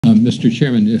Mr.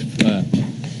 Chairman, if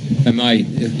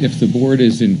the board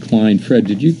is inclined, Fred,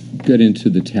 did you get into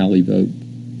the tally vote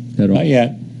at all? Not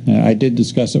yet. I did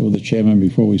discuss it with the chairman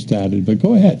before we started, but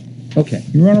go ahead. Okay.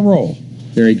 You're on a roll.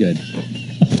 Very good.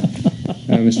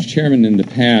 Mr. Chairman, in the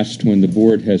past, when the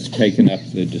board has taken up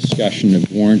the discussion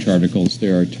of warrant articles,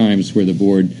 there are times where the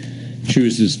board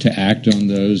chooses to act on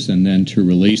those and then to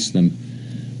release them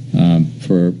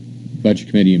for Budget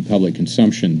Committee and public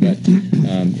consumption. But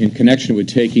in connection with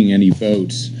taking any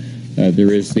votes,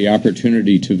 there is the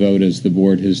opportunity to vote, as the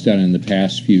board has done in the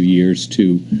past few years,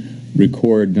 to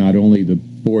record not only the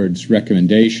board's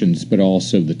recommendations but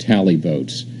also the tally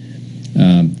votes.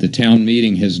 The town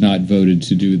meeting has not voted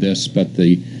to do this, but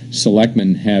the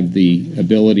selectmen have the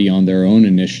ability on their own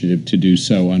initiative to do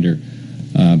so under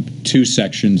two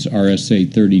sections, RSA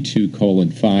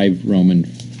 32:5, Roman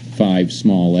 5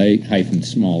 small a, hyphen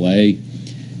small a,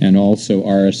 and also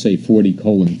RSA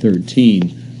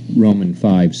 40:13, Roman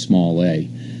 5 small a.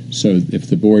 So if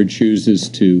the board chooses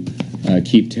to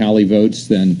keep tally votes,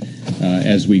 then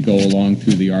as we go along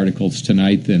through the articles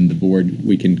tonight, then the board,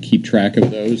 we can keep track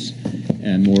of those.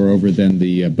 And moreover, then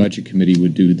the Budget Committee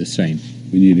would do the same.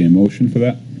 We need a motion for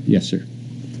that? Yes, sir.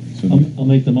 So I'll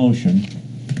make the motion.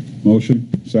 motion,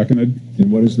 seconded?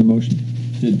 And what is the motion?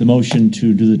 The motion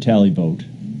to do the tally vote.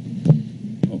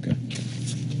 Okay.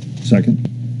 Second?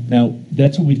 Now,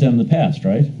 that's what we've done in the past,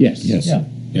 right? Yes. Yes. Yeah.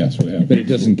 Yes, we have. But it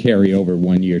doesn't carry over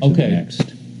one year to the Okay.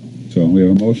 next. So we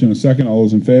have a motion, a second. All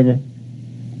those in favor?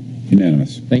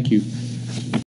 Unanimous. Thank you.